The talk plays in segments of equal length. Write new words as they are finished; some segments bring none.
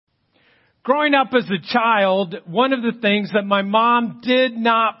Growing up as a child, one of the things that my mom did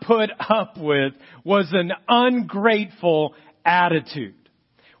not put up with was an ungrateful attitude.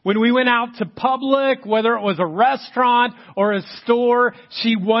 When we went out to public, whether it was a restaurant or a store,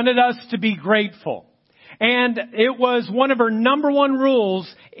 she wanted us to be grateful. And it was one of her number one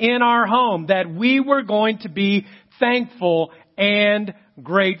rules in our home that we were going to be thankful and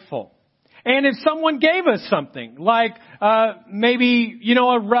grateful. And if someone gave us something, like maybe,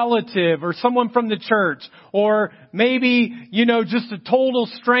 a relative or someone from the church, or maybe, just a total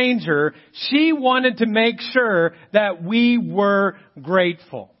stranger, she wanted to make sure that we were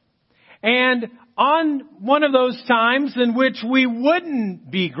grateful. And on one of those times in which we wouldn't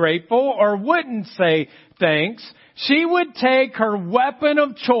be grateful or wouldn't say thanks, she would take her weapon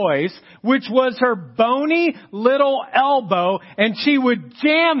of choice, which was her bony little elbow, and she would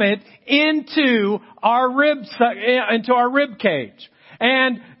jam it into our rib cage.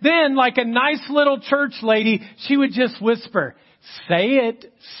 And then, like a nice little church lady, she would just whisper, say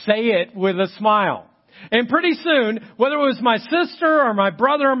it with a smile. And pretty soon, whether it was my sister or my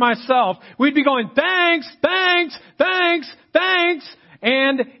brother or myself, we'd be going, thanks, thanks, thanks, thanks.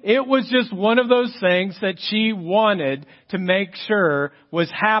 And it was just one of those things that she wanted to make sure was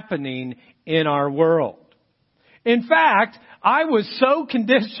happening in our world. In fact, I was so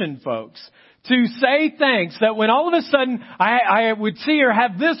conditioned, folks, to say thanks that when all of a sudden I would see her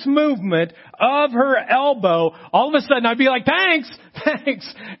have this movement of her elbow, all of a sudden I'd be like, thanks,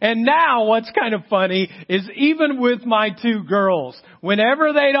 thanks. And now what's kind of funny is even with my two girls,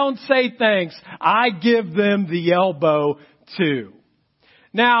 whenever they don't say thanks, I give them the elbow too.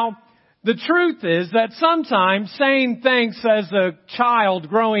 Now, the truth is that sometimes saying thanks as a child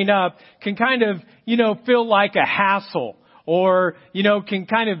growing up can kind of, feel like a hassle or, can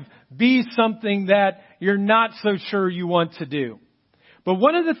kind of be something that you're not so sure you want to do. But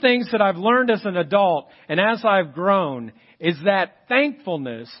one of the things that I've learned as an adult and as I've grown is that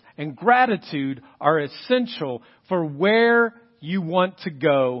thankfulness and gratitude are essential for where you want to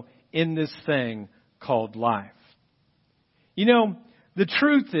go in this thing called life. The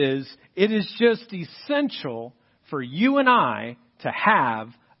truth is, it is just essential for you and I to have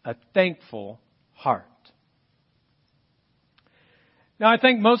a thankful heart. Now, I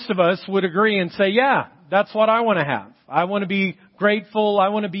think most of us would agree and say, yeah, that's what I want to have. I want to be grateful. I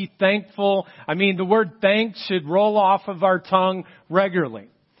want to be thankful. The word thanks should roll off of our tongue regularly.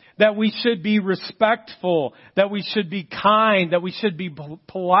 That we should be respectful, that we should be kind, that we should be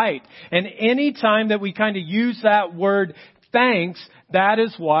polite. And any time that we kind of use that word thanks, that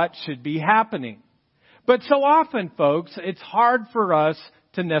is what should be happening. But so often, folks, it's hard for us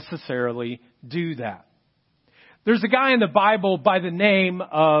to necessarily do that. There's a guy in the Bible by the name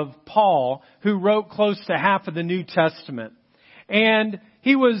of Paul who wrote close to half of the New Testament. And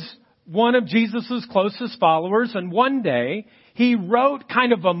he was one of Jesus' closest followers. And one day he wrote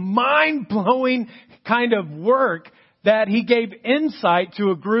kind of a mind-blowing kind of work that he gave insight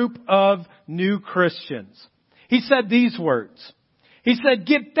to a group of new Christians. He said these words. He said,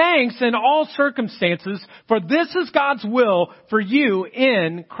 give thanks in all circumstances, for this is God's will for you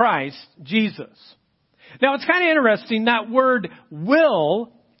in Christ Jesus. Now, it's kind of interesting. That word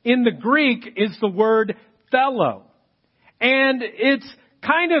will in the Greek is the word thelo. And it's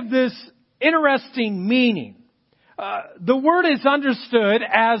kind of this interesting meaning. The word is understood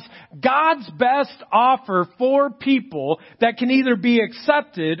as God's best offer for people that can either be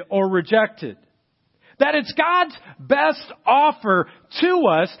accepted or rejected. That it's God's best offer to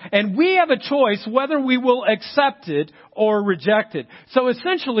us, and we have a choice whether we will accept it or reject it. So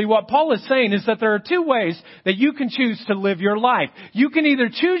essentially what Paul is saying is that there are two ways that you can choose to live your life. You can either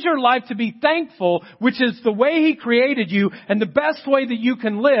choose your life to be thankful, which is the way He created you and the best way that you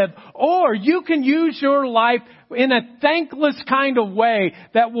can live, or you can use your life in a thankless kind of way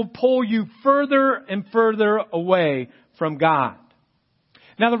that will pull you further and further away from God.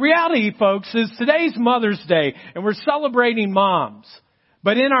 Now, the reality, folks, is today's Mother's Day, and we're celebrating moms.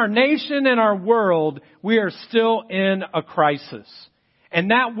 But in our nation and our world, we are still in a crisis.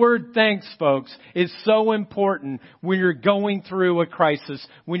 And that word thanks, folks, is so important when you're going through a crisis,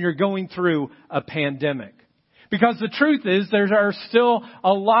 when you're going through a pandemic. Because the truth is, there are still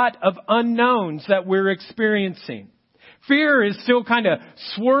a lot of unknowns that we're experiencing. Fear is still kind of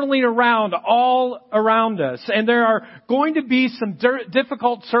swirling around all around us. And there are going to be some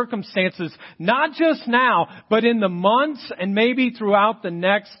difficult circumstances, not just now, but in the months and maybe throughout the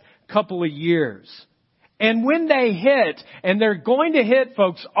next couple of years. And when they hit, and they're going to hit,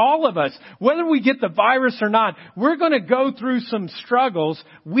 folks, all of us, whether we get the virus or not, we're going to go through some struggles.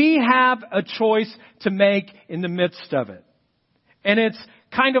 We have a choice to make in the midst of it. And it's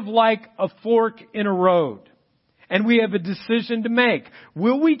kind of like a fork in a road. And we have a decision to make.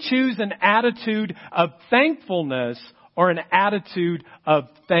 Will we choose an attitude of thankfulness or an attitude of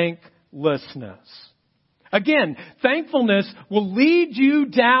thanklessness? Again, thankfulness will lead you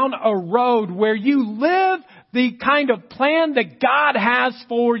down a road where you live the kind of plan that God has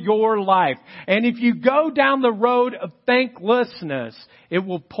for your life. And if you go down the road of thanklessness, it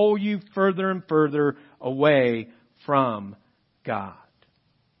will pull you further and further away from God.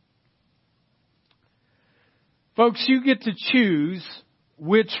 Folks, you get to choose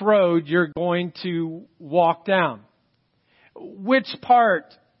which road you're going to walk down. Which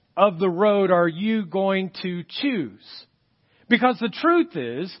part of the road are you going to choose? Because the truth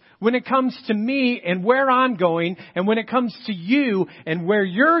is, when it comes to me and where I'm going, and when it comes to you and where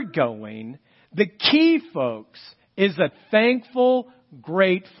you're going, the key, folks, is a thankful,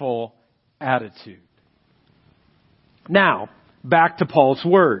 grateful attitude. Now, back to Paul's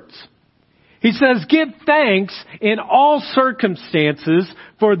words. He says, give thanks in all circumstances,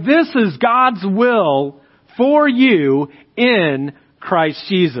 for this is God's will for you in Christ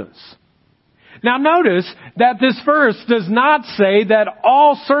Jesus. Now notice that this verse does not say that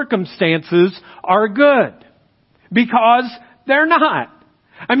all circumstances are good, because they're not.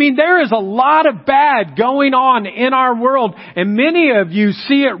 I mean, there is a lot of bad going on in our world, and many of you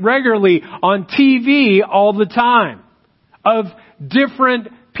see it regularly on TV all the time, of different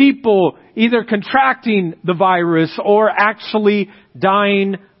people either contracting the virus or actually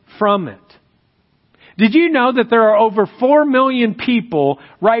dying from it. Did you know that there are over 4 million people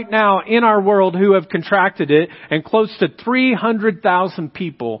right now in our world who have contracted it, and close to 300,000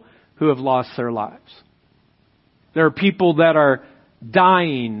 people who have lost their lives? There are people that are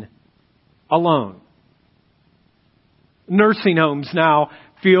dying alone. Nursing homes now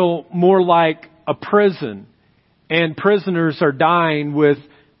feel more like a prison, and prisoners are dying with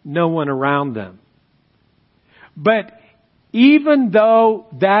no one around them. But even though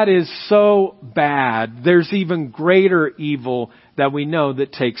that is so bad, there's even greater evil that we know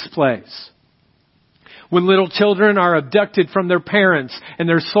that takes place. When little children are abducted from their parents and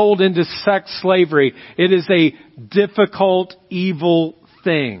they're sold into sex slavery, it is a difficult, evil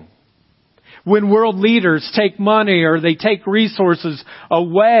thing. When world leaders take money or they take resources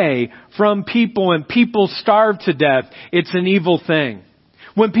away from people and people starve to death, it's an evil thing.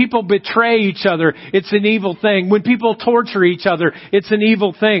 When people betray each other, it's an evil thing. When people torture each other, it's an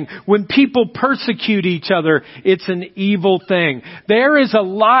evil thing. When people persecute each other, it's an evil thing. There is a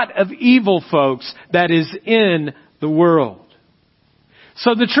lot of evil, folks, that is in the world.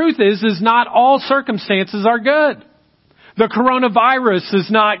 So the truth is not all circumstances are good. The coronavirus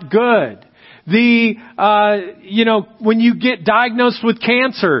is not good. When you get diagnosed with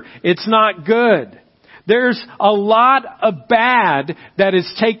cancer, it's not good. There's a lot of bad that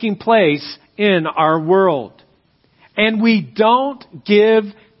is taking place in our world. And we don't give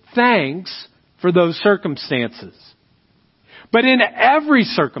thanks for those circumstances. But in every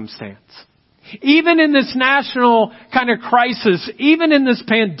circumstance, even in this national kind of crisis, even in this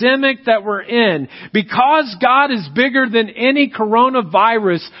pandemic that we're in, because God is bigger than any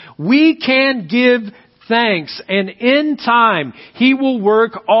coronavirus, we can give thanks, and in time, He will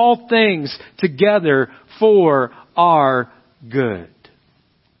work all things together for our good.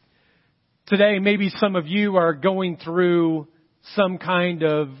 Today, maybe some of you are going through some kind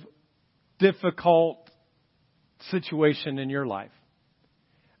of difficult situation in your life.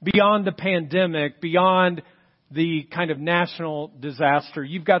 Beyond the pandemic, beyond the kind of national disaster,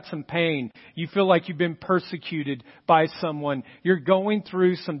 you've got some pain. You feel like you've been persecuted by someone. You're going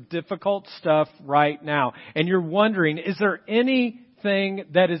through some difficult stuff right now. And you're wondering, is there anything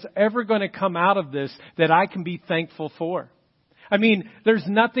that is ever going to come out of this that I can be thankful for? I mean, there's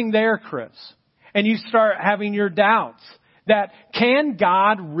nothing there, Chris. And you start having your doubts that can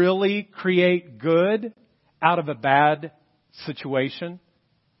God really create good out of a bad situation?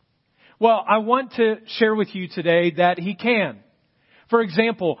 Well, I want to share with you today that He can. For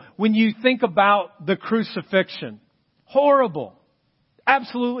example, when you think about the crucifixion, horrible,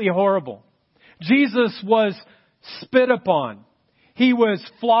 absolutely horrible. Jesus was spit upon. He was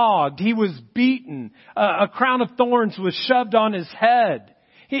flogged. He was beaten. A crown of thorns was shoved on His head.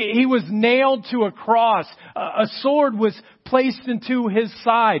 He was nailed to a cross. A sword was placed into His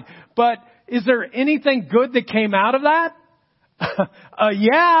side. But is there anything good that came out of that?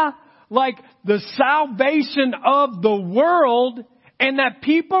 Yeah. Like the salvation of the world, and that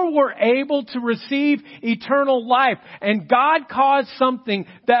people were able to receive eternal life. And God caused something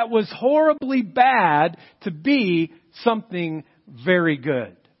that was horribly bad to be something very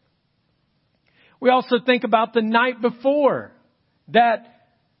good. We also think about the night before, that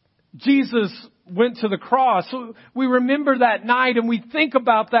Jesus went to the cross, we remember that night and we think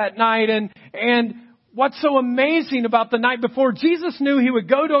about that night and what's so amazing about the night before, Jesus knew He would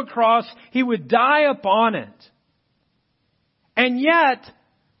go to a cross, He would die upon it. And yet,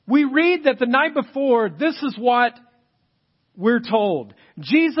 we read that the night before, this is what we're told.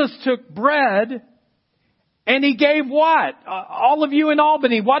 Jesus took bread and He gave what? All of you in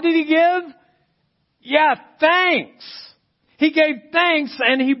Albany, what did He give? Yeah, thanks. He gave thanks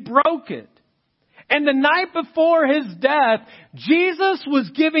and He broke it. And the night before His death, Jesus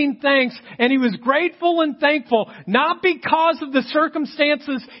was giving thanks and He was grateful and thankful, not because of the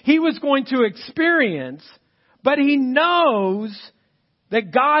circumstances He was going to experience, but He knows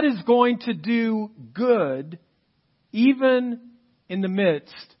that God is going to do good even in the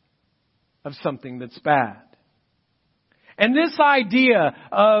midst of something that's bad. And this idea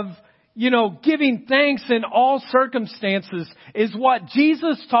of giving thanks in all circumstances is what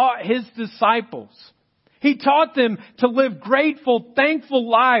Jesus taught His disciples. He taught them to live grateful, thankful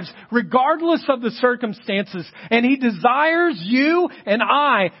lives regardless of the circumstances. And He desires you and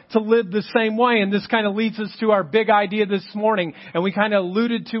I to live the same way. And this kind of leads us to our big idea this morning. And we kind of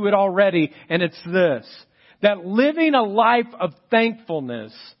alluded to it already. And it's this, that living a life of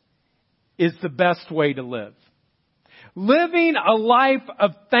thankfulness is the best way to live. Living a life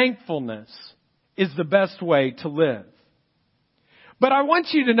of thankfulness is the best way to live. But I want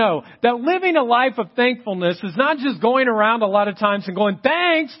you to know that living a life of thankfulness is not just going around a lot of times and going,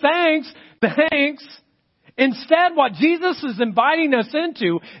 thanks, thanks, thanks. Instead, what Jesus is inviting us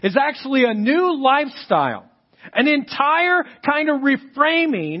into is actually a new lifestyle. An entire kind of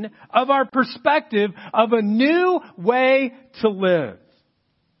reframing of our perspective of a new way to live.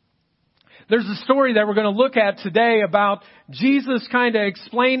 There's a story that we're going to look at today about Jesus kind of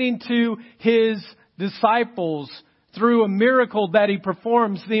explaining to His disciples through a miracle that He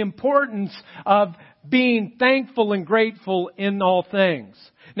performs the importance of being thankful and grateful in all things.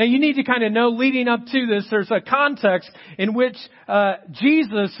 Now you need to kind of know leading up to this, there's a context in which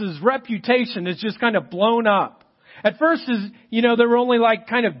Jesus' reputation is just kind of blown up. At first, there were only like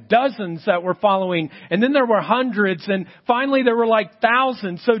kind of dozens that were following, and then there were hundreds, and finally there were like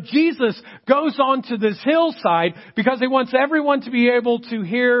thousands. So Jesus goes on to this hillside because He wants everyone to be able to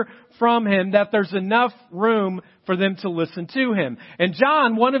hear from Him, that there's enough room for them to listen to Him. And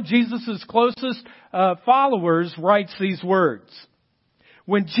John, one of Jesus' closest followers, writes these words.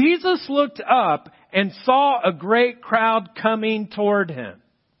 When Jesus looked up and saw a great crowd coming toward Him.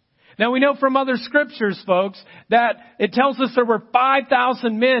 Now we know from other scriptures, folks, that it tells us there were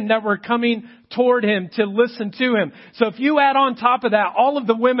 5,000 men that were coming toward Him to listen to Him. So if you add on top of that all of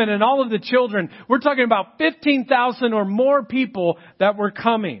the women and all of the children, we're talking about 15,000 or more people that were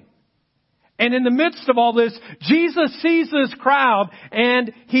coming. And in the midst of all this, Jesus sees this crowd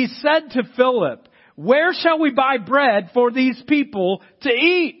and He said to Philip, where shall we buy bread for these people to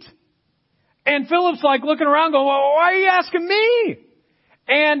eat? And Philip's like looking around going, well, why are you asking me?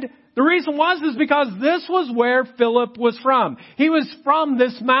 And the reason is because this was where Philip was from. He was from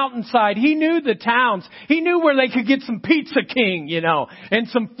this mountainside. He knew the towns. He knew where they could get some Pizza King, and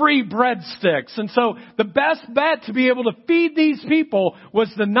some free breadsticks. And so the best bet to be able to feed these people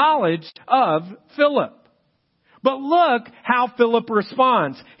was the knowledge of Philip. But look how Philip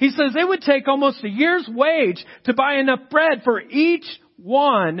responds. He says it would take almost a year's wage to buy enough bread for each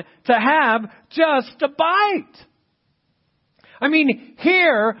one to have just a bite. I mean,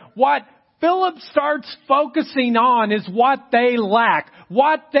 here, what Philip starts focusing on is what they lack,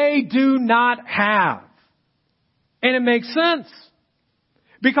 what they do not have. And it makes sense.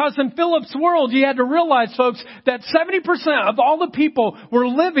 Because in Philip's world, you had to realize, folks, that 70% of all the people were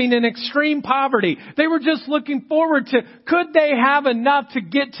living in extreme poverty. They were just looking forward to, could they have enough to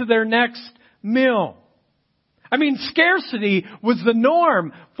get to their next meal? I mean, scarcity was the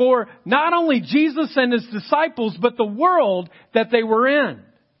norm for not only Jesus and His disciples, but the world that they were in.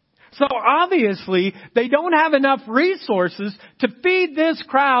 So obviously, they don't have enough resources to feed this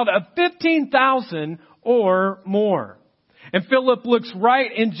crowd of 15,000 or more. And Philip looks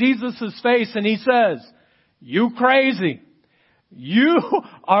right in Jesus' face and he says, you crazy. You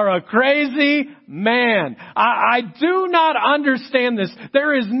are a crazy man. I do not understand this.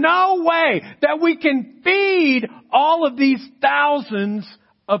 There is no way that we can feed all of these thousands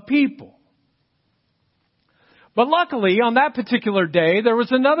of people. But luckily, on that particular day, there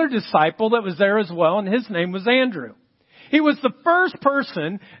was another disciple that was there as well, and his name was Andrew. He was the first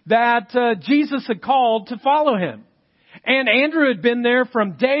person that Jesus had called to follow Him. And Andrew had been there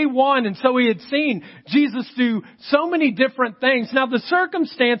from day one, and so he had seen Jesus do so many different things. Now the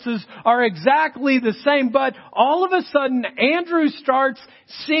circumstances are exactly the same, but all of a sudden Andrew starts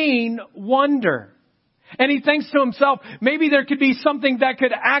seeing wonder. And he thinks to himself, maybe there could be something that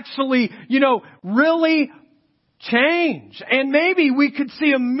could actually, really change. And maybe we could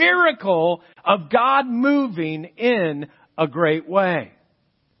see a miracle of God moving in a great way.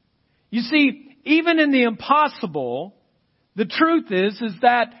 You see, even in the impossible, the truth is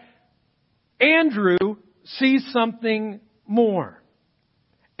that Andrew sees something more.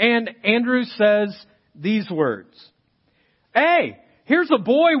 And Andrew says these words. Hey, here's a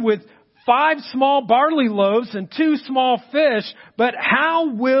boy with 5 small barley loaves and 2 small fish, but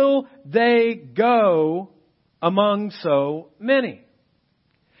how will they go among so many?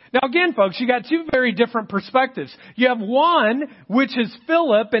 Now again, folks, you got 2 very different perspectives. You have one, which is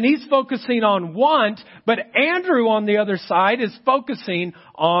Philip, and he's focusing on want, but Andrew on the other side is focusing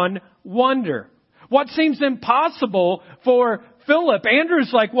on wonder. What seems impossible for Philip,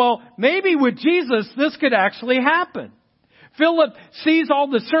 Andrew's like, well, maybe with Jesus this could actually happen. Philip sees all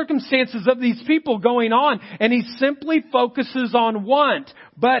the circumstances of these people going on, and he simply focuses on want.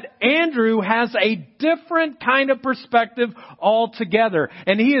 But Andrew has a different kind of perspective altogether.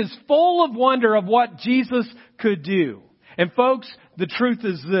 And he is full of wonder of what Jesus could do. And folks, the truth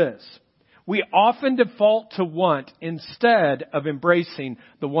is this. We often default to want instead of embracing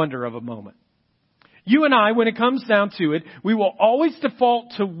the wonder of a moment. You and I, when it comes down to it, we will always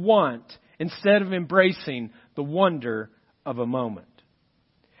default to want instead of embracing the wonder of a moment.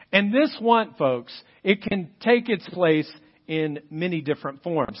 And this want, folks, it can take its place in many different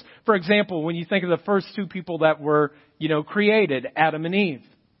forms. For example, when you think of the first 2 people that were, created, Adam and Eve.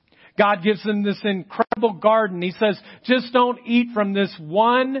 God gives them this incredible garden. He says, just don't eat from this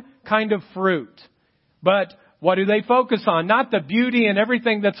one kind of fruit. But what do they focus on? Not the beauty and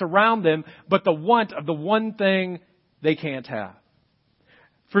everything that's around them, but the want of the one thing they can't have.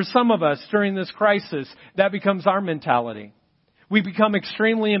 For some of us during this crisis, that becomes our mentality. We become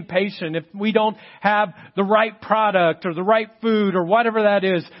extremely impatient. If we don't have the right product or the right food or whatever that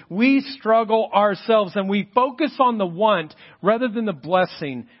is, we struggle ourselves and we focus on the want rather than the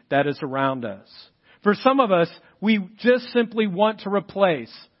blessing that is around us. For some of us, we just simply want to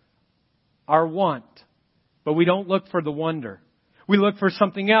replace our want, but we don't look for the wonder. We look for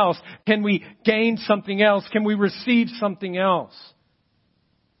something else. Can we gain something else? Can we receive something else?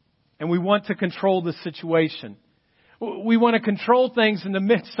 And we want to control the situation. We want to control things in the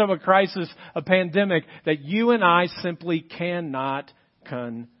midst of a crisis, a pandemic that you and I simply cannot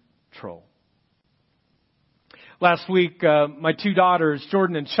control. Last week, my 2 daughters,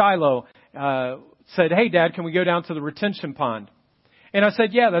 Jordan and Shiloh, said, hey, Dad, can we go down to the retention pond? And I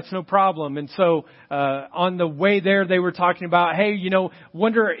said, yeah, that's no problem. And so on the way there, they were talking about, hey,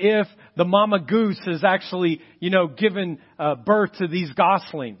 wonder if the mama goose has actually, given birth to these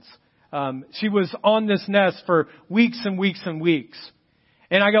goslings. She was on this nest for weeks and weeks and weeks.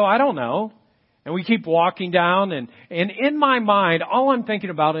 And I go, I don't know. And we keep walking down and in my mind, all I'm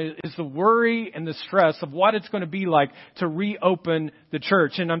thinking about is the worry and the stress of what it's going to be like to reopen the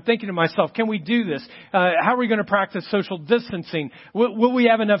church. And I'm thinking to myself, can we do this? How are we going to practice social distancing? Will we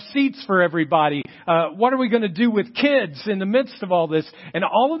have enough seats for everybody? What are we going to do with kids in the midst of all this? And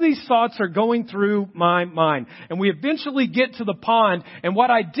all of these thoughts are going through my mind. And we eventually get to the pond. And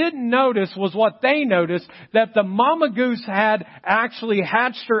what I didn't notice was what they noticed, that the mama goose had actually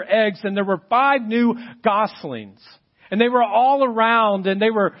hatched her eggs and there were 5 new goslings. And they were all around and they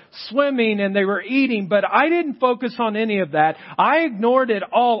were swimming and they were eating, but I didn't focus on any of that. I ignored it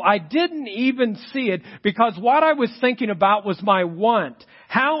all. I didn't even see it because what I was thinking about was my want.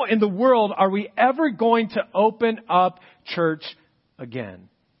 How in the world are we ever going to open up church again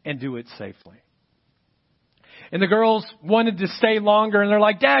and do it safely? And the girls wanted to stay longer and they're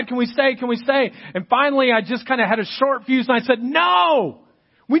like, Dad, can we stay? Can we stay? And finally I just kind of had a short fuse and I said, no!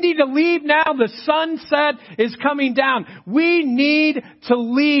 We need to leave now. The sunset is coming down. We need to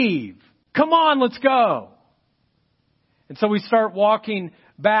leave. Come on, let's go. And so we start walking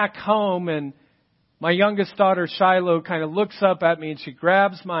back home and my youngest daughter, Shiloh, kind of looks up at me and she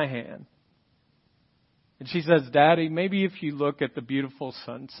grabs my hand. And she says, Daddy, maybe if you look at the beautiful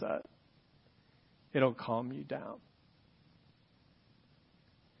sunset, it'll calm you down.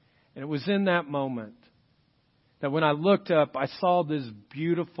 And it was in that moment that when I looked up, I saw this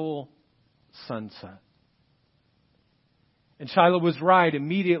beautiful sunset. And Shiloh was right.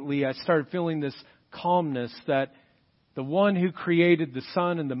 Immediately, I started feeling this calmness that the one who created the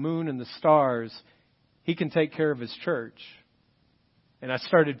sun and the moon and the stars, He can take care of His church. And I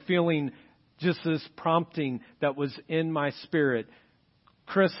started feeling just this prompting that was in my spirit.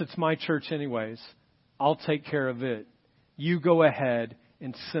 Chris, it's my church anyways. I'll take care of it. You go ahead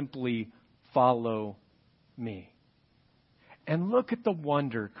and simply follow me. And look at the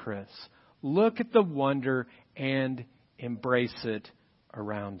wonder, Chris. Look at the wonder and embrace it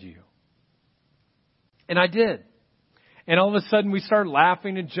around you. And I did. And all of a sudden we started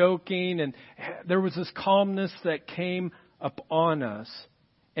laughing and joking, and there was this calmness that came upon us.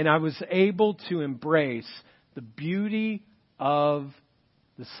 And I was able to embrace the beauty of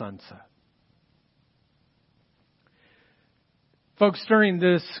the sunset. Folks, during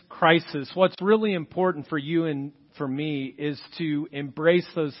this crisis, what's really important for you and for me is to embrace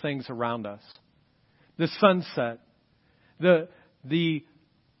those things around us. The sunset, the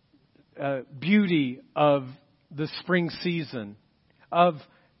beauty of the spring season, of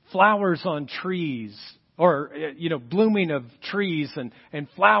flowers on trees, or, blooming of trees and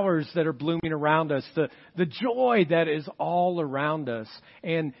flowers that are blooming around us, the joy that is all around us.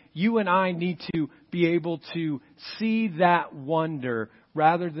 And you and I need to be able to see that wonder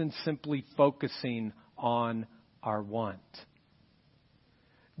rather than simply focusing on our want.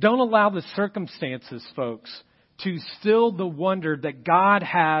 Don't allow the circumstances, folks, to still the wonder that God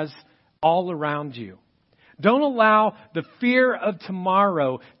has all around you. Don't allow the fear of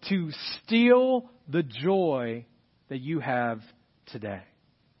tomorrow to steal the joy that you have today.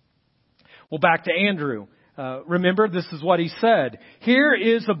 Well, back to Andrew. Remember, this is what he said. Here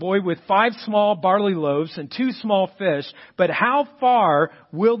is a boy with 5 small barley loaves and 2 small fish, but how far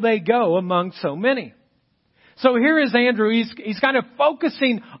will they go among so many? So here is Andrew. He's kind of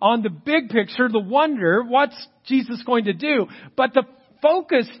focusing on the big picture, the wonder, what's Jesus going to do? But the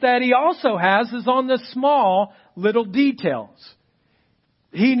focus that he also has is on the small little details.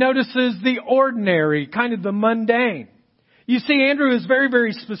 He notices the ordinary, kind of the mundane. You see, Andrew is very,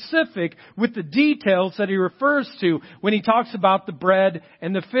 very specific with the details that he refers to when he talks about the bread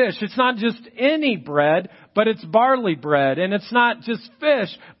and the fish. It's not just any bread, but it's barley bread. And it's not just fish,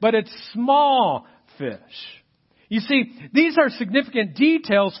 but it's small fish. You see, these are significant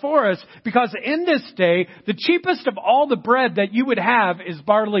details for us because in this day, the cheapest of all the bread that you would have is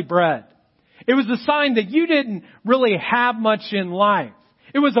barley bread. It was a sign that you didn't really have much in life.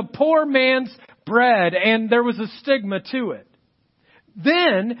 It was a poor man's bread, and there was a stigma to it.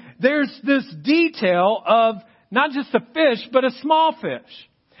 Then there's this detail of not just a fish, but a small fish.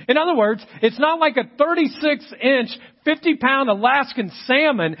 In other words, it's not like a 36-inch, 50-pound Alaskan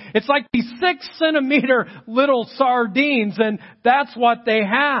salmon. It's like these 6-centimeter little sardines, and that's what they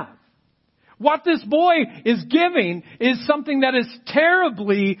have. What this boy is giving is something that is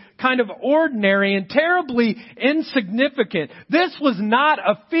terribly kind of ordinary and terribly insignificant. This was not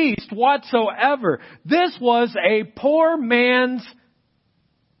a feast whatsoever. This was a poor man's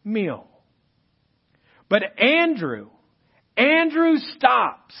meal. But Andrew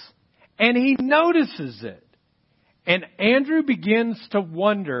stops and he notices it. And Andrew begins to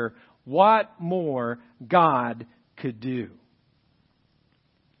wonder what more God could do.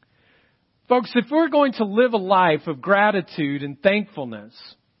 Folks, if we're going to live a life of gratitude and thankfulness,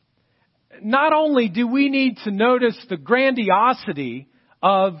 not only do we need to notice the grandiosity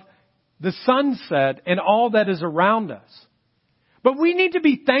of the sunset and all that is around us, but we need to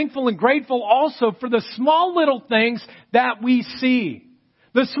be thankful and grateful also for the small little things that we see.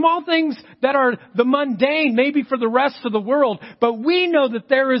 The small things that are the mundane, maybe for the rest of the world, but we know that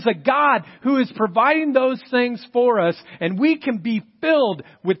there is a God who is providing those things for us, and we can be filled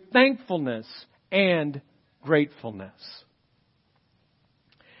with thankfulness and gratefulness.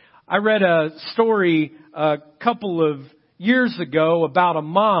 I read a story a couple of years ago about a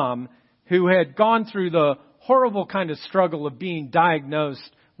mom who had gone through the horrible kind of struggle of being diagnosed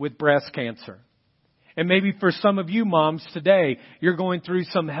with breast cancer. And maybe for some of you moms today, you're going through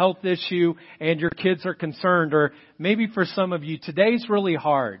some health issue and your kids are concerned. Or maybe for some of you, today's really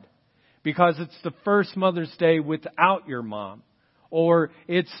hard because it's the first Mother's Day without your mom. Or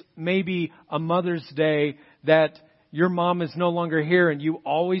it's maybe a Mother's Day that your mom is no longer here and you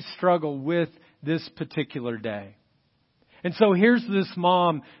always struggle with this particular day. And so here's this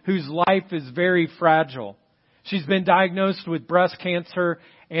mom whose life is very fragile. She's been diagnosed with breast cancer,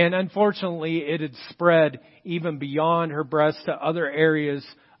 and unfortunately it had spread even beyond her breast to other areas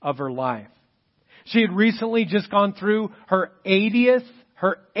of her life. She had recently just gone through her 80th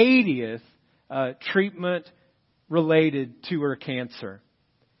treatment related to her cancer.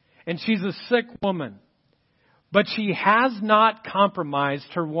 And she's a sick woman, but she has not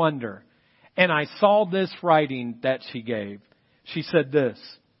compromised her wonder. And I saw this writing that she gave. She said this: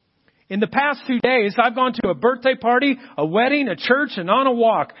 In the past 2 days, I've gone to a birthday party, a wedding, a church, and on a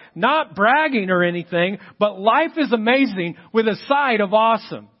walk. Not bragging or anything, but life is amazing with a side of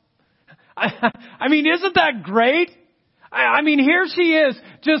awesome. I mean, isn't that great? I mean, here she is,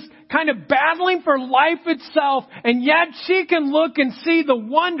 just kind of battling for life itself, and yet she can look and see the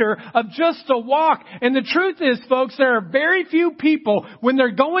wonder of just a walk. And the truth is, folks, there are very few people, when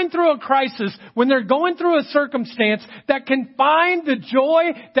they're going through a crisis, when they're going through a circumstance, that can find the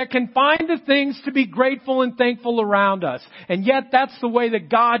joy, that can find the things to be grateful and thankful around us. And yet, that's the way that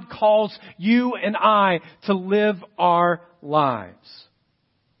God calls you and I to live our lives.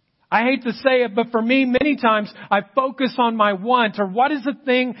 I hate to say it, but for me, many times I focus on my want, or what is the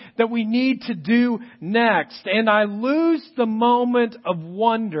thing that we need to do next. And I lose the moment of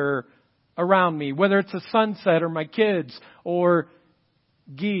wonder around me, whether it's a sunset or my kids or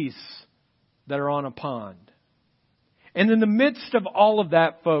geese that are on a pond. And in the midst of all of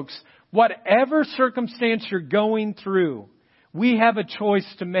that, folks, whatever circumstance you're going through, we have a choice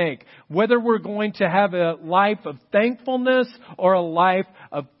to make, whether we're going to have a life of thankfulness or a life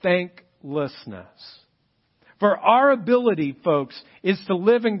of thanklessness. For our ability, folks, is to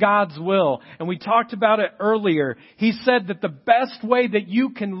live in God's will. And we talked about it earlier. He said that the best way that you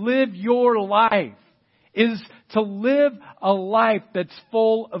can live your life is to live a life that's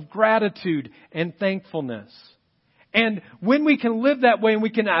full of gratitude and thankfulness. And when we can live that way and we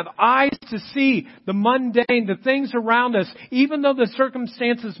can have eyes to see the mundane, the things around us, even though the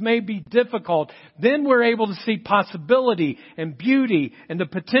circumstances may be difficult, then we're able to see possibility and beauty and the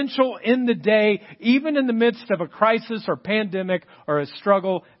potential in the day, even in the midst of a crisis or pandemic or a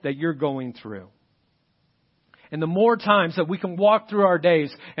struggle that you're going through. And the more times that we can walk through our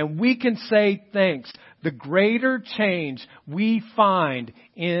days and we can say thanks, the greater change we find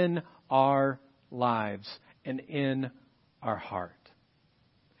in our lives and in our heart.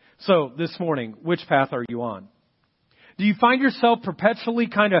 So this morning, which path are you on? Do you find yourself perpetually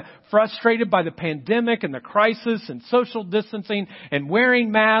kind of frustrated by the pandemic and the crisis and social distancing and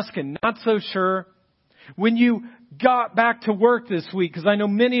wearing masks and not so sure? When you got back to work this week, because I know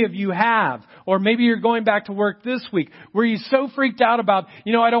many of you have, or maybe you're going back to work this week, were you so freaked out about,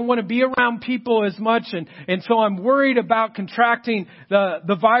 I don't want to be around people as much, and so I'm worried about contracting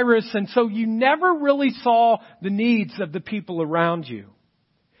the virus, and so you never really saw the needs of the people around you.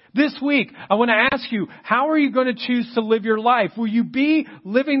 This week, I want to ask you, how are you going to choose to live your life? Will you be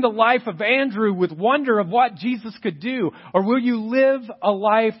living the life of Andrew with wonder of what Jesus could do, or will you live a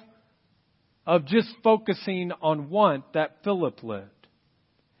life of just focusing on want that Philip lived?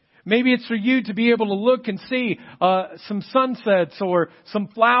 Maybe it's for you to be able to look and see some sunsets or some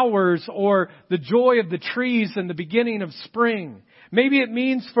flowers or the joy of the trees and the beginning of spring. Maybe it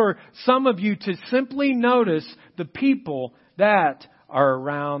means for some of you to simply notice the people that are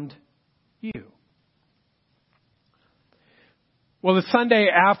around you. Well, the Sunday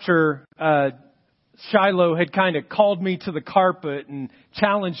after Shiloh had kind of called me to the carpet and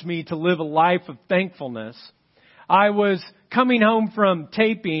challenged me to live a life of thankfulness, I was coming home from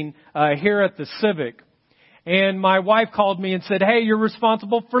taping here at the Civic, and my wife called me and said, "Hey, you're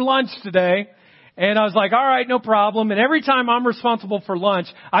responsible for lunch today." And I was like, "All right, no problem." And every time I'm responsible for lunch,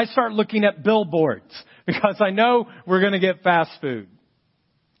 I start looking at billboards because I know we're going to get fast food.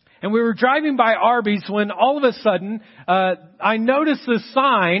 And we were driving by Arby's when all of a sudden I noticed this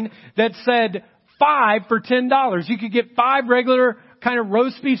sign that said 5 for $10. You could get 5 regular kind of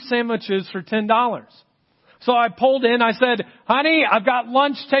roast beef sandwiches for $10. So I pulled in. I said, "Honey, I've got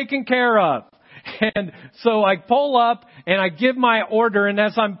lunch taken care of." And so I pull up and I give my order. And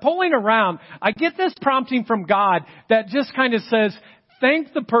as I'm pulling around, I get this prompting from God that just kind of says,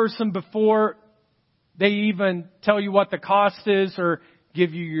 thank the person before they even tell you what the cost is or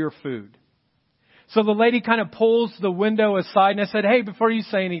give you your food. So the lady kind of pulls the window aside and I said, "Hey, before you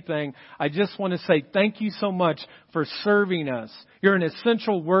say anything, I just want to say thank you so much for serving us. You're an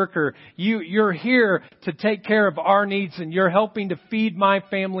essential worker. You're here to take care of our needs and you're helping to feed my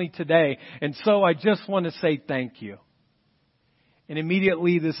family today. And so I just want to say thank you." And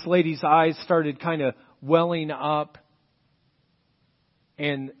immediately this lady's eyes started kind of welling up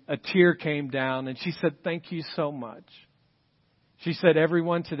and a tear came down and she said, "Thank you so much." She said,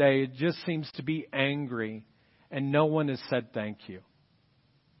 "Everyone today just seems to be angry and no one has said thank you."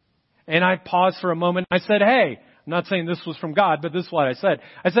 And I paused for a moment. I said, "Hey," I'm not saying this was from God, but this is what I said.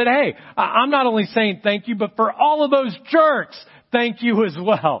 I said, "Hey, I'm not only saying thank you, but for all of those jerks, thank you as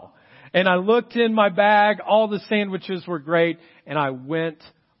well." And I looked in my bag. All the sandwiches were great. And I went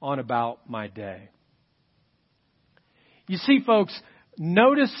on about my day. You see, folks,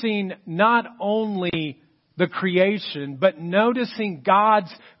 noticing not only the creation, but noticing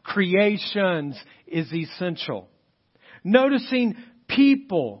God's creations is essential. Noticing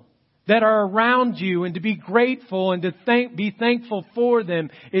people that are around you and to be grateful and to be thankful for them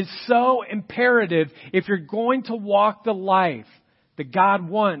is so imperative if you're going to walk the life that God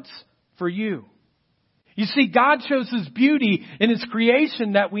wants for you. You see, God shows His beauty in His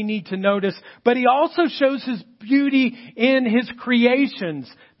creation that we need to notice, but He also shows His beauty in His creations,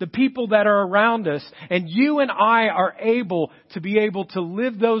 the people that are around us. And you and I are able to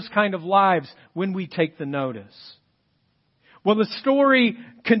live those kind of lives when we take the notice. Well, the story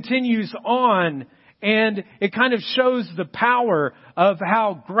continues on, and it kind of shows the power of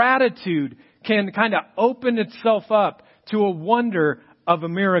how gratitude can kind of open itself up to a wonder of a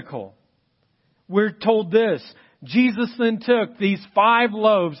miracle. We're told this: Jesus then took these 5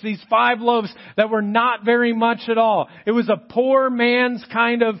 loaves that were not very much at all. It was a poor man's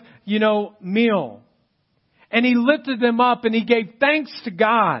kind of, meal. And He lifted them up and He gave thanks to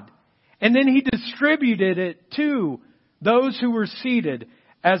God. And then He distributed it to those who were seated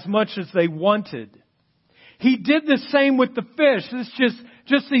as much as they wanted. He did the same with the fish. It's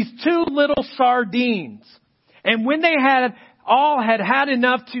just these 2 little sardines. And when they all had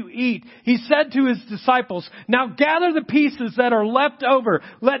enough to eat, He said to His disciples, "Now gather the pieces that are left over.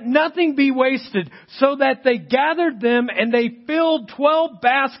 Let nothing be wasted." So that they gathered them, and they filled 12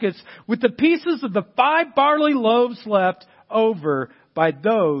 baskets with the pieces of the 5 barley loaves left over by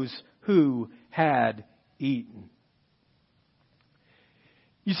those who had eaten.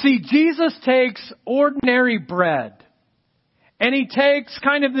 You see, Jesus takes ordinary bread, and He takes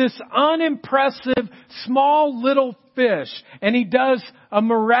kind of this unimpressive, small little fish, and He does a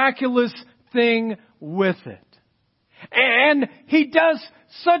miraculous thing with it. And He does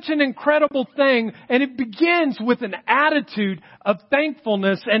such an incredible thing, and it begins with an attitude of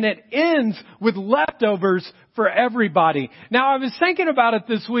thankfulness, and it ends with leftovers for everybody. Now, I was thinking about it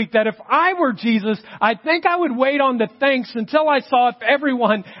this week that if I were Jesus, I think I would wait on the thanks until I saw if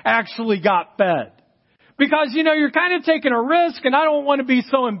everyone actually got fed. Because, you're kind of taking a risk, and I don't want to be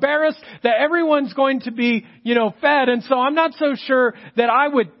so embarrassed that everyone's going to be, fed. And so I'm not so sure that I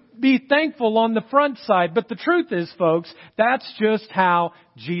would be thankful on the front side. But the truth is, folks, that's just how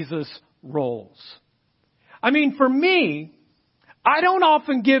Jesus rolls. I mean, for me, I don't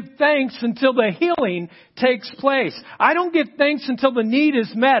often give thanks until the healing takes place. I don't give thanks until the need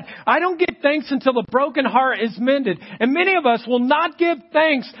is met. I don't give thanks until the broken heart is mended. And many of us will not give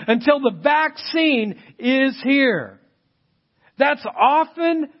thanks until the vaccine is here. That's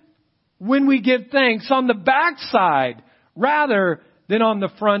often when we give thanks on the backside rather than on the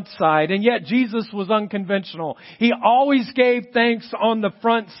front side. And yet Jesus was unconventional. He always gave thanks on the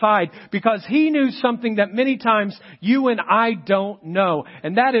front side because He knew something that many times you and I don't know.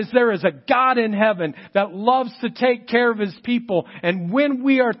 And that is, there is a God in heaven that loves to take care of His people. And when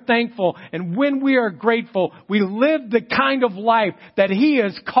we are thankful and when we are grateful, we live the kind of life that He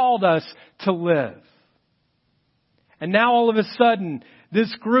has called us to live. And now all of a sudden,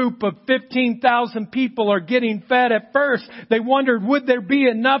 this group of 15,000 people are getting fed. At first, they wondered, would there be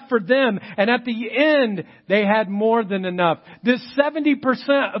enough for them? And at the end, they had more than enough. This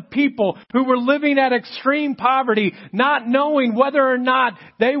 70% of people who were living at extreme poverty, not knowing whether or not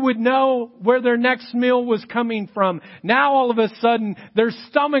they would know where their next meal was coming from. Now all of a sudden, their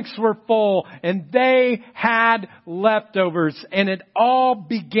stomachs were full and they had leftovers. And it all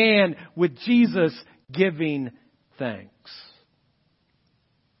began with Jesus giving thanks.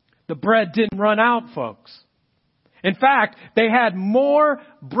 The bread didn't run out, folks. In fact, they had more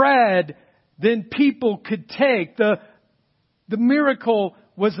bread than people could take. The miracle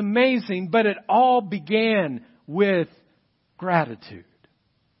was amazing, but it all began with gratitude.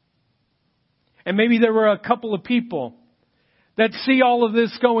 And maybe there were a couple of people that see all of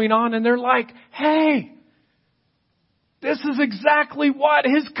this going on and they're like, hey, this is exactly what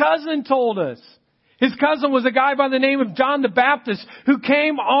his cousin told us. His cousin was a guy by the name of John the Baptist who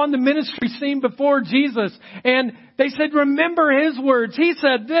came on the ministry scene before Jesus. And they said, remember his words. He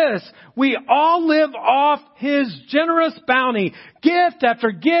said this, we all live off his generous bounty, gift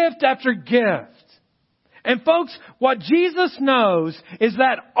after gift after gift. And folks, what Jesus knows is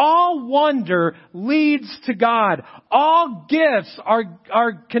that all wonder leads to God. All gifts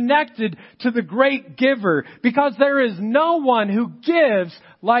are connected to the great giver because there is no one who gives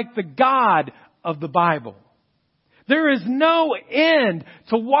like the God of the Bible. There is no end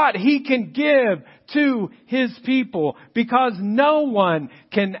to what He can give to His people because no one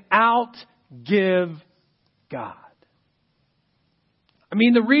can outgive God. I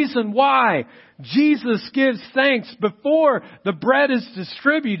mean, the reason why Jesus gives thanks before the bread is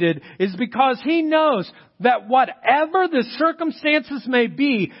distributed is because He knows that whatever the circumstances may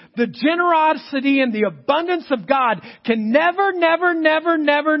be, the generosity and the abundance of God can never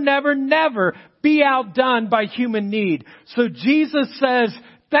be outdone by human need. So Jesus says,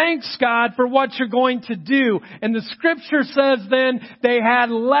 thanks God for what you're going to do. And the scripture says then they had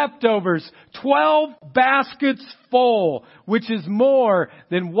leftovers, 12 baskets full, which is more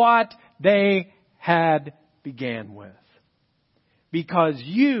than what they had began with. Because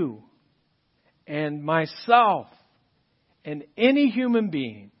you and myself and any human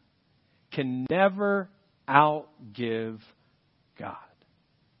being can never outgive God.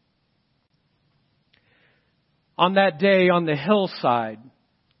 On that day on the hillside,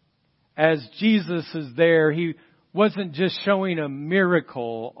 as Jesus is there, He wasn't just showing a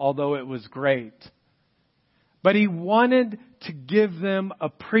miracle, although it was great. But He wanted to give them a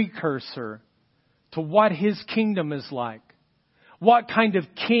precursor to what His kingdom is like. What kind of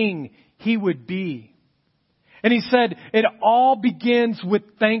king He would be. And He said it all begins with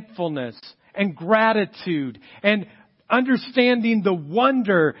thankfulness and gratitude and understanding the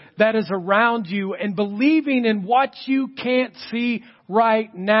wonder that is around you and believing in what you can't see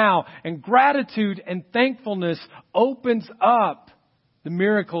right now. And gratitude and thankfulness opens up the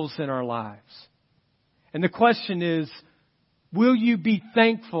miracles in our lives. And the question is, will you be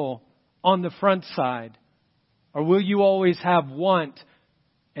thankful on the front side? Or will you always have want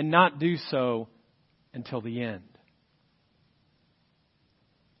and not do so until the end?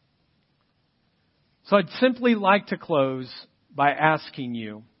 So I'd simply like to close by asking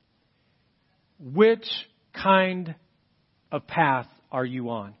you, which kind of path are you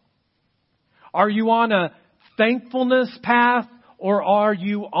on? Are you on a thankfulness path or are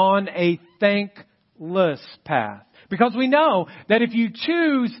you on a thankless path? Because we know that if you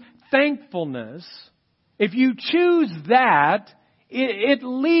choose thankfulness, if you choose that, it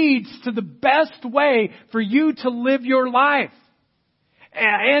leads to the best way for you to live your life.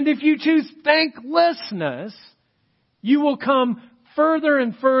 And if you choose thanklessness, you will come further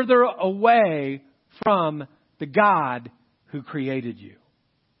and further away from the God who created you.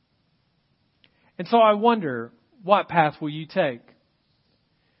 And so I wonder, what path will you take?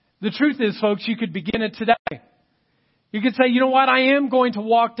 The truth is, folks, you could begin it today. You could say, you know what, I am going to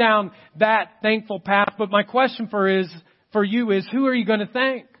walk down that thankful path, but my question for you is, who are you going to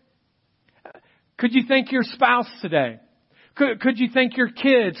thank? Could you thank your spouse today? Could you thank your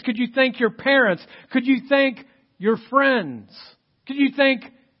kids? Could you thank your parents? Could you thank your friends? Could you thank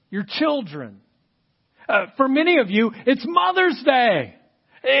your children? For many of you, it's Mother's Day.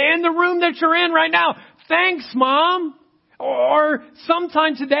 In the room that you're in right now, thanks, Mom. Or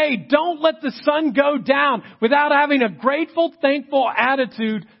sometime today, don't let the sun go down without having a grateful, thankful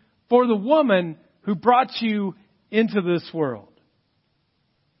attitude for the woman who brought you into this world.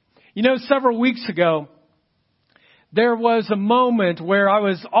 You know, several weeks ago, there was a moment where I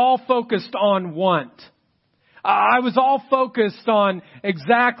was all focused on want. I was all focused on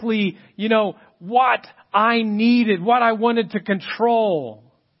exactly, what I needed, what I wanted to control.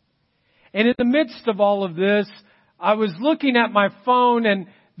 And in the midst of all of this, I was looking at my phone and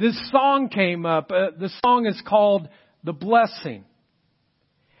this song came up. The song is called The Blessing.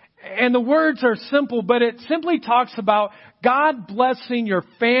 And the words are simple, but it simply talks about God blessing your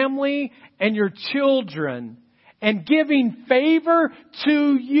family and your children and giving favor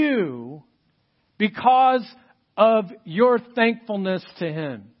to you because of your thankfulness to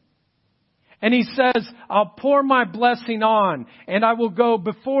Him. And He says, I'll pour my blessing on, and I will go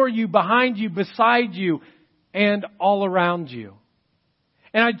before you, behind you, beside you, and all around you.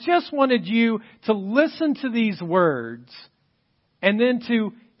 And I just wanted you to listen to these words and then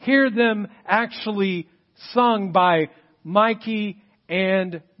to hear them actually sung by Mikey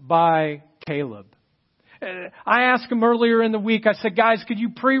and by Caleb. I asked them earlier in the week, I said, guys, could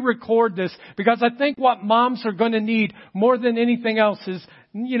you pre-record this? Because I think what moms are going to need more than anything else is,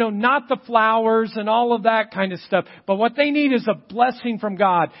 not the flowers and all of that kind of stuff, but what they need is a blessing from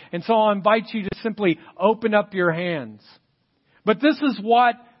God. And so I'll invite you to simply open up your hands. But this is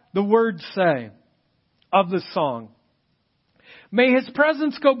what the words say of the song. May His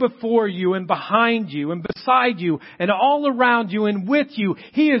presence go before you and behind you and beside you and all around you and with you.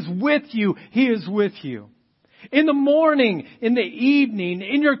 He is with you. He is with you. In the morning, in the evening,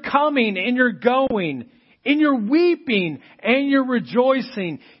 in your coming, in your going, in your weeping and your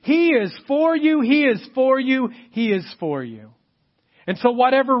rejoicing. He is for you. He is for you. He is for you. And so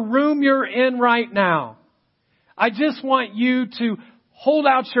whatever room you're in right now, I just want you to hold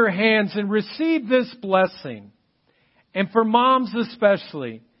out your hands and receive this blessing. And for moms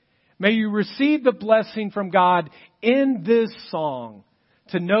especially, may you receive the blessing from God in this song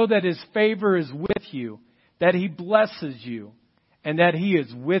to know that His favor is with you, that He blesses you, and that He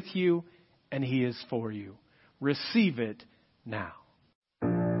is with you and He is for you. Receive it now.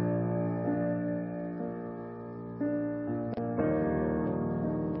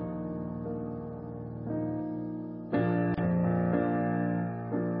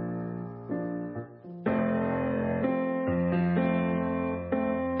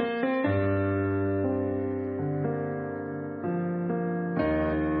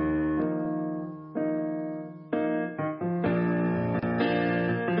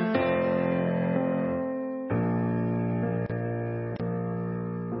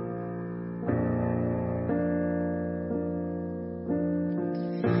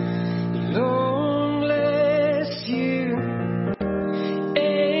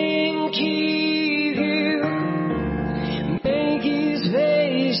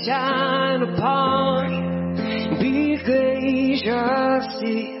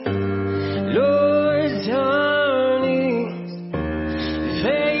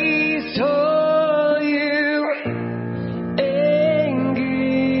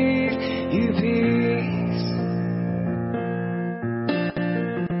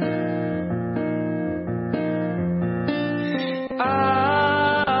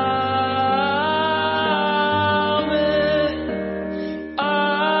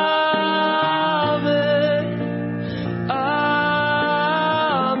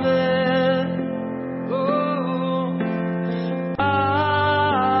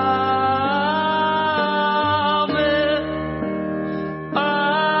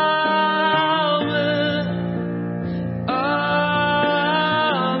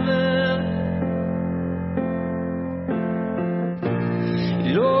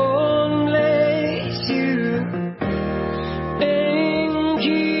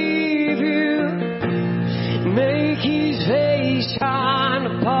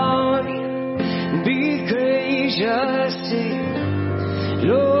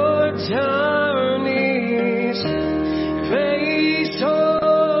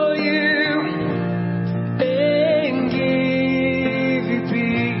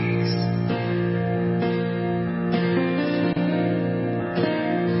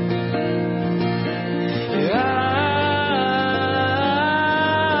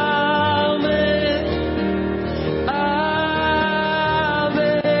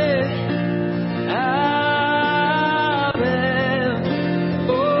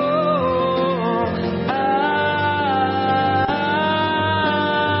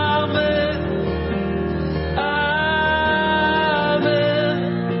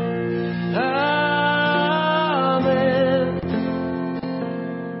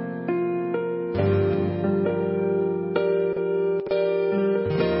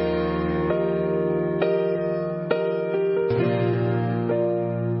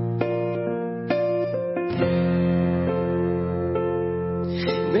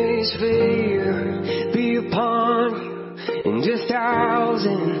 His favor be upon you and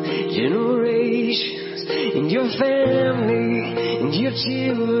 1,000 generations, and your family, and your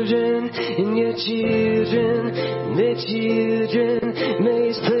children, and your children, and their children. May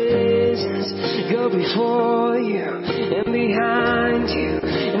His presence go before you, and behind you,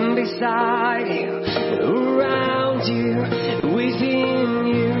 and beside you, and around you, within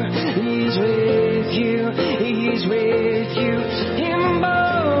you. He's with you, He's with you. In the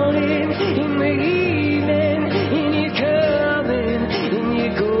morning, in the evening, in your coming, in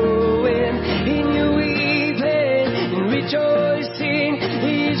your going, in your weeping and rejoicing.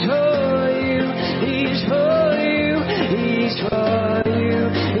 He's for you, He's for you, He's for you,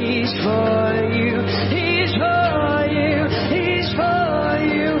 He's for you, He's for you, He's for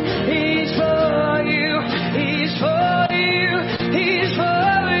you, He's for you, He's for you, He's for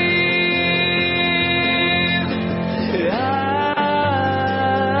you.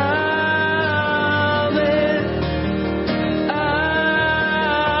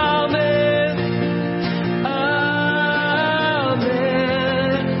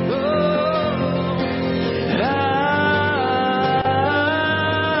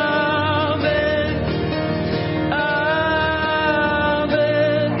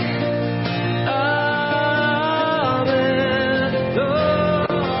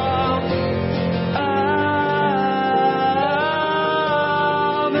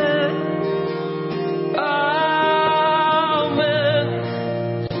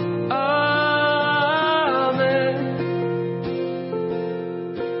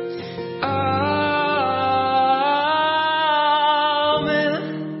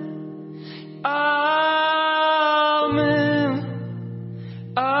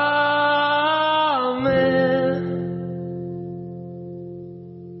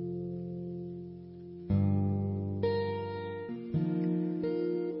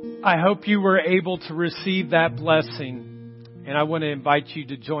 I hope you were able to receive that blessing. And I want to invite you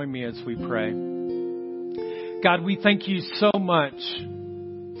to join me as we pray. God, we thank you so much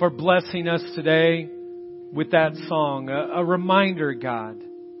for blessing us today with that song. A reminder, God,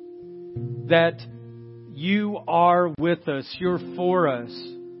 that you are with us. You're for us.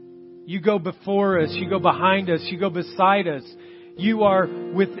 You go before us. You go behind us. You go beside us. You are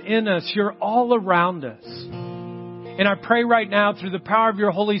within us. You're all around us. And I pray right now through the power of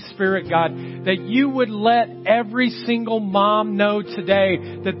your Holy Spirit, God, that you would let every single mom know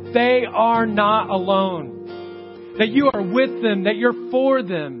today that they are not alone. That you are with them, that you're for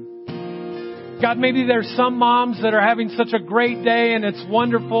them. God, maybe there's some moms that are having such a great day and it's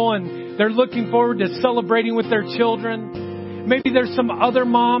wonderful and they're looking forward to celebrating with their children. Maybe there's some other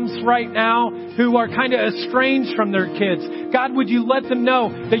moms right now who are kind of estranged from their kids. God, would you let them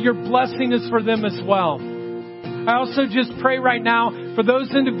know that your blessing is for them as well? I also just pray right now for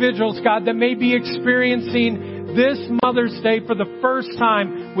those individuals, God, that may be experiencing this Mother's Day for the first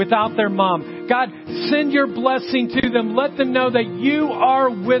time without their mom. God, send your blessing to them. Let them know that you are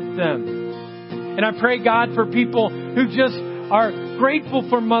with them. And I pray, God, for people who just are grateful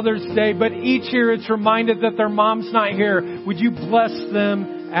for Mother's Day, but each year it's reminded that their mom's not here. Would you bless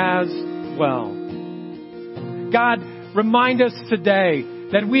them as well? God, remind us today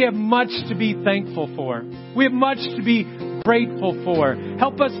that we have much to be thankful for. We have much to be grateful for.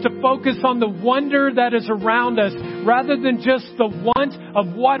 Help us to focus on the wonder that is around us rather than just the want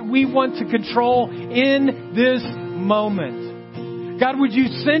of what we want to control in this moment. God, would you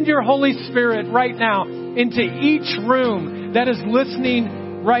send your Holy Spirit right now into each room that is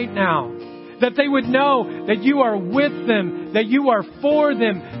listening right now? That they would know that you are with them, that you are for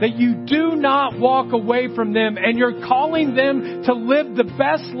them, that you do not walk away from them, and you're calling them to live the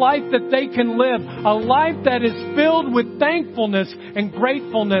best life that they can live. A life that is filled with thankfulness and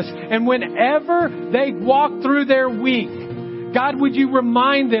gratefulness. And whenever they walk through their week, God, would you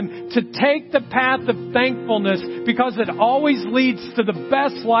remind them to take the path of thankfulness because it always leads to the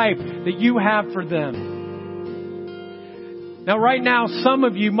best life that you have for them. Now, right now, some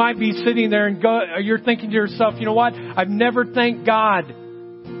of you might be sitting there and you're thinking to yourself, you know what? I've never thanked God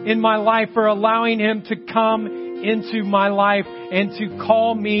in my life for allowing Him to come into my life and to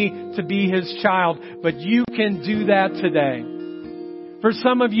call me to be His child. But you can do that today. For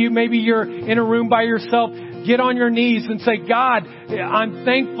some of you, maybe you're in a room by yourself. Get on your knees and say, God, I'm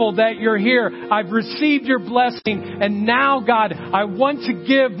thankful that you're here. I've received your blessing. And now, God, I want to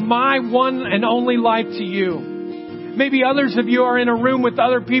give my one and only life to you. Maybe others of you are in a room with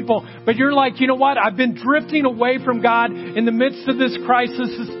other people, but you're like, you know what? I've been drifting away from God in the midst of this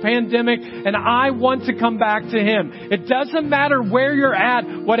crisis, this pandemic, and I want to come back to Him. It doesn't matter where you're at,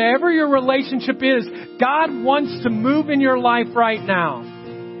 whatever your relationship is, God wants to move in your life right now.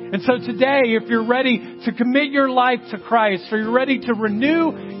 And so today, if you're ready to commit your life to Christ, or you're ready to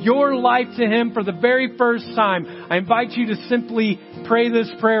renew your life to Him for the very first time, I invite you to simply pray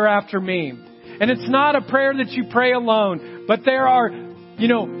this prayer after me. And it's not a prayer that you pray alone, but there are,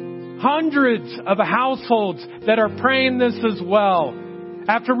 hundreds of households that are praying this as well.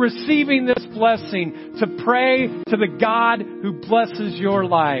 After receiving this blessing, to pray to the God who blesses your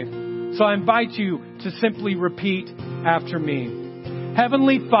life. So I invite you to simply repeat after me.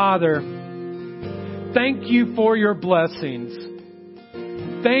 Heavenly Father, thank you for your blessings.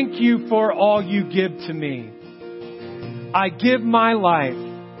 Thank you for all you give to me. I give my life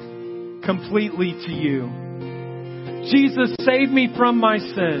completely to you. Jesus, save me from my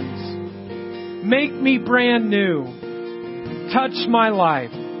sins. Make me brand new. Touch my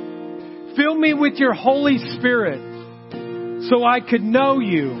life. Fill me with your Holy Spirit so I could know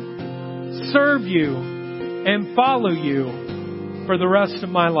you, serve you, and follow you for the rest of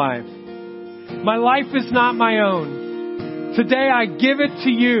my life. My life is not my own. Today I give it to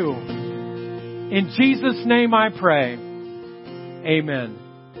you. In Jesus' name I pray. Amen.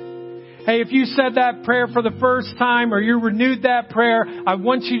 Hey, if you said that prayer for the first time or you renewed that prayer, I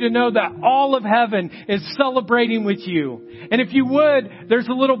want you to know that all of heaven is celebrating with you. And if you would, there's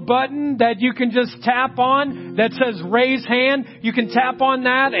a little button that you can just tap on that says raise hand. You can tap on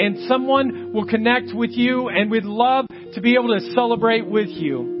that and someone will connect with you, and we'd love to be able to celebrate with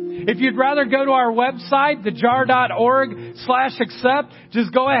you. If you'd rather go to our website, thejar.org/accept,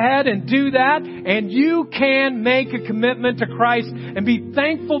 just go ahead and do that, and you can make a commitment to Christ and be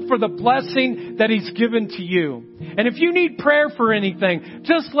thankful for the blessing that He's given to you. And if you need prayer for anything,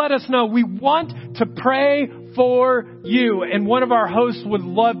 just let us know. We want to pray for you, and one of our hosts would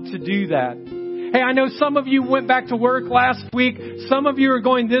love to do that. Hey, I know some of you went back to work last week. Some of you are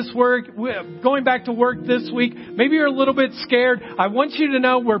going back to work this week. Maybe you're a little bit scared. I want you to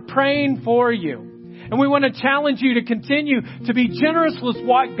know we're praying for you. And we want to challenge you to continue to be generous with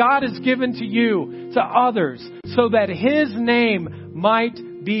what God has given to you, to others, so that His name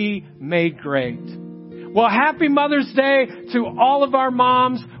might be made great. Well, happy Mother's Day to all of our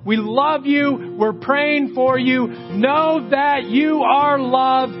moms. We love you. We're praying for you. Know that you are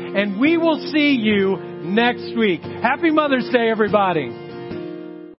loved, and we will see you next week. Happy Mother's Day, everybody.